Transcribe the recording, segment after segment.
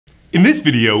In this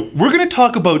video, we're going to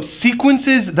talk about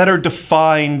sequences that are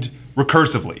defined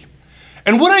recursively.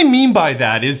 And what I mean by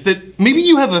that is that maybe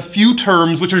you have a few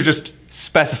terms which are just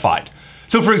specified.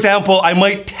 So for example, I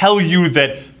might tell you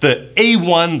that the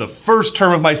A1, the first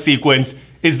term of my sequence,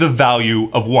 is the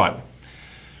value of 1.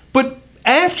 But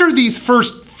after these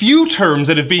first few terms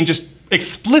that have been just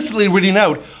explicitly written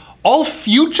out, all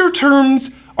future terms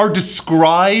are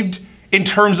described in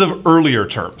terms of earlier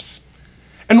terms.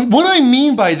 And what I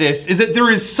mean by this is that there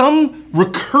is some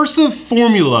recursive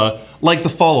formula like the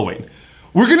following.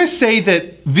 We're going to say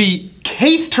that the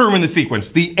kth term in the sequence,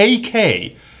 the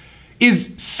AK,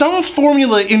 is some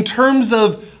formula in terms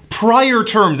of prior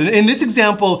terms. And in this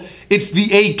example, it's the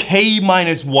AK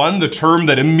minus 1, the term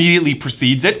that immediately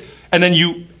precedes it, and then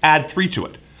you add 3 to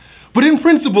it. But in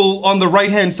principle, on the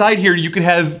right-hand side here, you could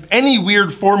have any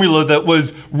weird formula that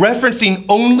was referencing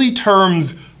only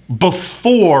terms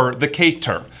before the kth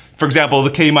term. For example, the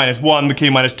k minus 1, the k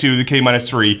minus 2, the k minus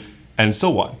 3, and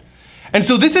so on. And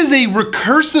so this is a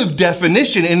recursive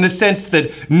definition in the sense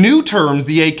that new terms,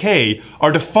 the AK,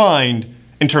 are defined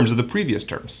in terms of the previous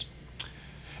terms.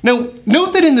 Now,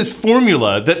 note that in this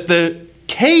formula that the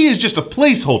k is just a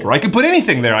placeholder. I could put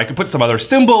anything there. I could put some other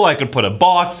symbol, I could put a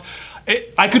box.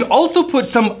 I could also put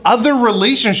some other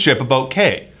relationship about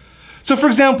k. So for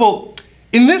example,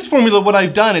 in this formula what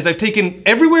I've done is I've taken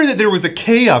everywhere that there was a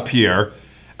k up here,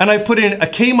 and I've put in a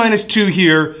k minus 2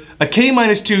 here, a k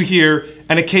minus 2 here,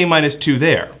 and a k minus 2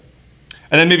 there.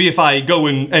 And then maybe if I go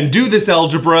and do this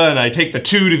algebra and I take the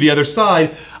 2 to the other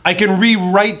side, I can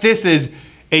rewrite this as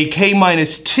a k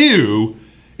minus 2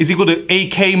 is equal to a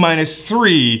k minus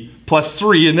 3 plus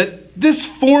 3, and that this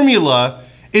formula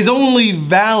is only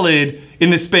valid in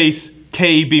the space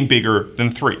k being bigger than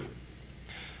 3.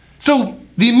 So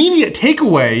the immediate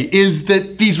takeaway is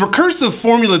that these recursive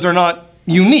formulas are not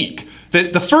unique.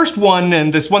 That the first one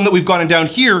and this one that we've gotten down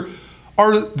here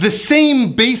are the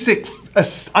same basic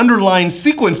underlying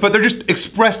sequence, but they're just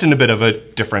expressed in a bit of a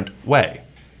different way.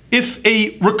 If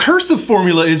a recursive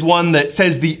formula is one that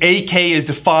says the AK is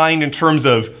defined in terms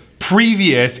of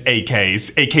previous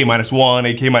AKs, AK minus 1,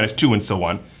 AK minus 2, and so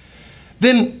on,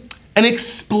 then an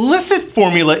explicit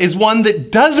formula is one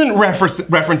that doesn't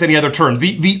reference any other terms.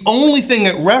 The only thing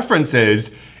it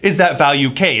references is that value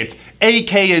k. It's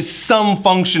AK is some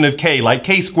function of k, like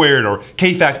k squared or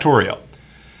k factorial.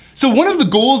 So one of the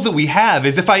goals that we have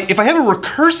is if I have a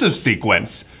recursive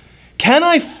sequence, can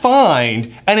I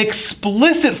find an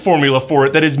explicit formula for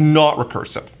it that is not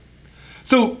recursive?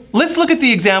 So let's look at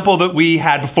the example that we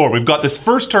had before. We've got this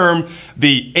first term,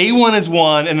 the A1 is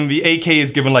 1, and then the AK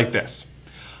is given like this.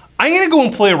 I'm going to go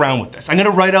and play around with this. I'm going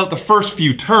to write out the first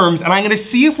few terms, and I'm going to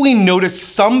see if we notice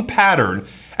some pattern,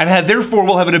 and therefore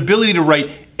we'll have an ability to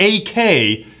write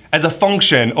AK as a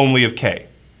function only of k.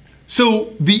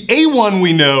 So the A1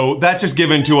 we know, that's just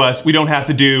given to us. We don't have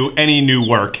to do any new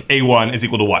work. A1 is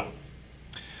equal to 1.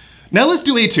 Now let's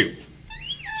do A2.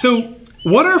 So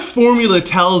what our formula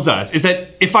tells us is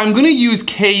that if I'm going to use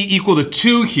k equal to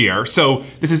 2 here, so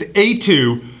this is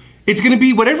A2, it's going to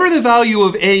be whatever the value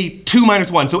of A2 minus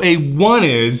 1, so A1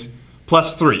 is,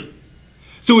 plus 3.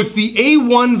 So it's the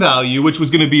A1 value, which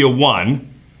was going to be a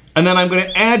 1, and then I'm going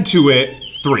to add to it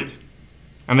 3.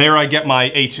 And there I get my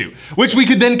A2, which we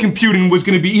could then compute and was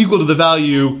going to be equal to the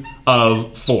value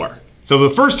of 4. So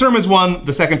the first term is 1,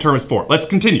 the second term is 4. Let's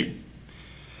continue.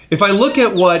 If I look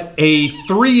at what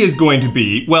A3 is going to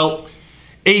be, well,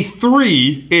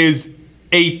 A3 is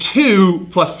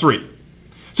A2 plus 3.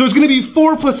 So it's going to be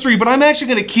 4 plus 3, but I'm actually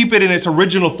going to keep it in its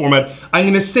original format. I'm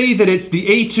going to say that it's the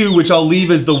A2, which I'll leave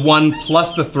as the 1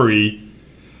 plus the 3,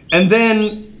 and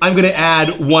then I'm going to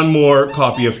add one more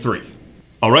copy of 3.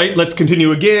 All right, let's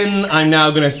continue again. I'm now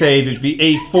going to say that the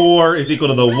A4 is equal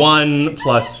to the 1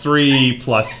 plus 3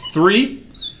 plus 3.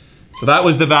 So that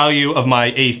was the value of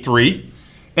my A3.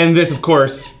 And this, of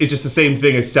course, is just the same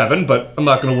thing as 7, but I'm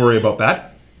not going to worry about that.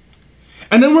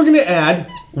 And then we're going to add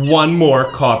one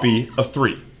more copy of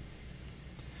 3.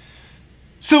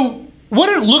 So what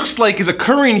it looks like is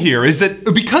occurring here is that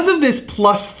because of this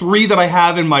plus 3 that I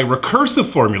have in my recursive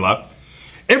formula,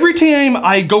 every time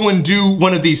I go and do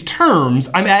one of these terms,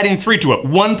 I'm adding 3 to it.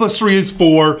 1 plus 3 is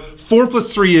 4, 4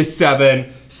 plus 3 is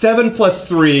 7, 7 plus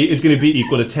 3 is going to be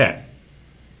equal to 10.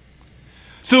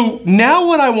 So now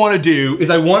what I want to do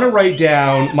is I want to write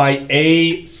down my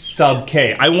A sub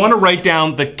k. I want to write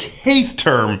down the kth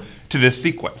term to this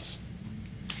sequence.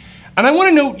 And I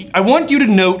want you to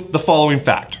note the following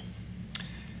fact.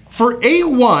 For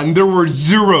A1, there were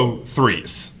 0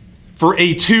 3s. For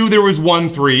A2, there was 1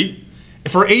 3.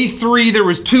 For A3, there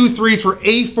was 2 3s. For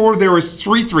A4, there was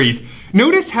 3 3s.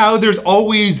 Notice how there's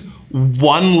always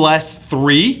one less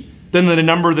 3 than the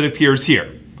number that appears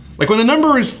here. Like when the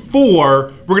number is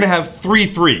 4, we're going to have 3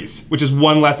 3s, which is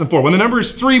 1 less than 4. When the number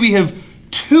is 3, we have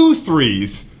 2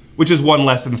 3s, which is 1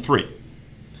 less than 3.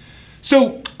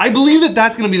 So I believe that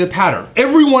that's going to be the pattern.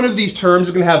 Every one of these terms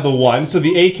is going to have the 1, so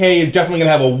the AK is definitely going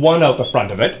to have a 1 out the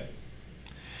front of it.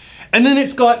 And then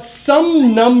it's got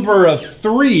some number of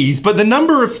 3s, but the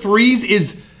number of 3s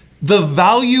is the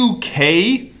value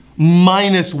k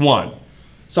minus 1.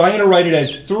 So I'm going to write it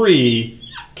as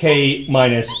 3k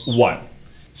minus 1.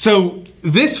 So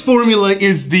this formula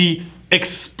is the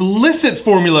explicit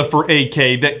formula for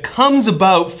AK that comes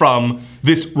about from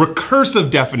this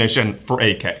recursive definition for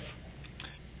AK.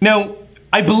 Now,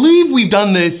 I believe we've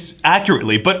done this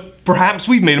accurately, but perhaps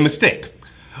we've made a mistake.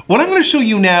 What I'm going to show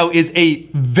you now is a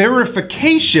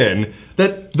verification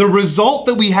that the result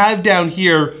that we have down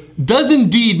here does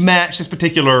indeed match this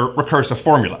particular recursive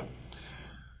formula.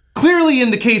 Clearly,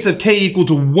 in the case of k equal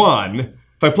to 1,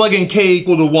 if I plug in k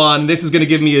equal to 1, this is going to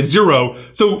give me a 0.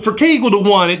 So for k equal to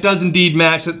 1, it does indeed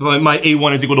match that my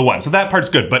a1 is equal to 1. So that part's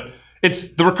good, but it's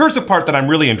the recursive part that I'm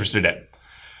really interested in.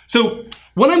 So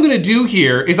what I'm going to do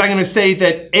here is I'm going to say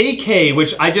that AK,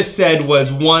 which I just said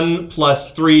was 1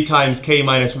 plus 3 times k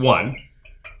minus 1.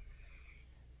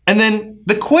 And then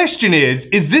the question is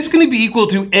this going to be equal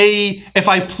to A if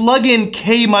I plug in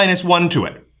k minus 1 to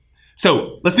it?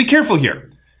 So let's be careful here.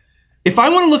 If I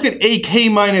want to look at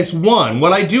AK minus 1,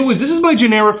 what I do is this is my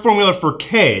generic formula for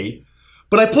k,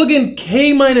 but I plug in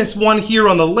k minus 1 here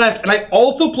on the left, and I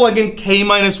also plug in k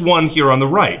minus 1 here on the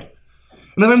right.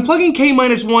 And if I'm plugging k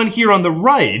minus 1 here on the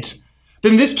right,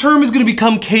 then this term is going to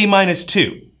become k minus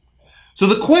 2. So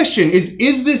the question is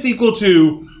this equal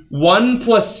to 1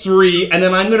 plus 3, and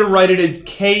then I'm going to write it as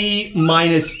k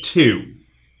minus 2.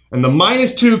 And the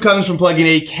minus 2 comes from plugging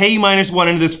a k minus 1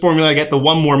 into this formula. I get the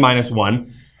 1 more minus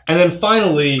 1. And then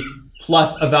finally,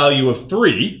 plus a value of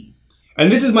 3.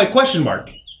 And this is my question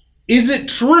mark. Is it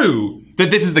true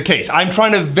that this is the case? I'm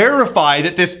trying to verify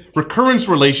that this recurrence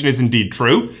relation is indeed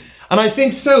true. And I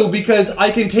think so because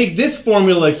I can take this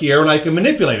formula here and I can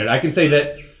manipulate it. I can say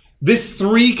that this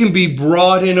 3 can be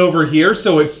brought in over here.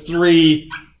 So it's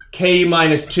 3k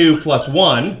minus 2 plus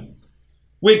 1,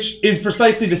 which is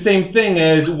precisely the same thing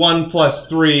as 1 plus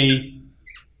 3k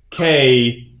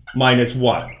minus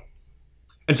 1.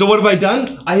 And so what have I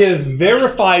done? I have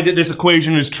verified that this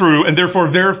equation is true and therefore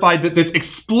verified that this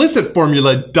explicit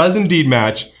formula does indeed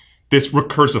match this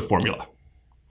recursive formula.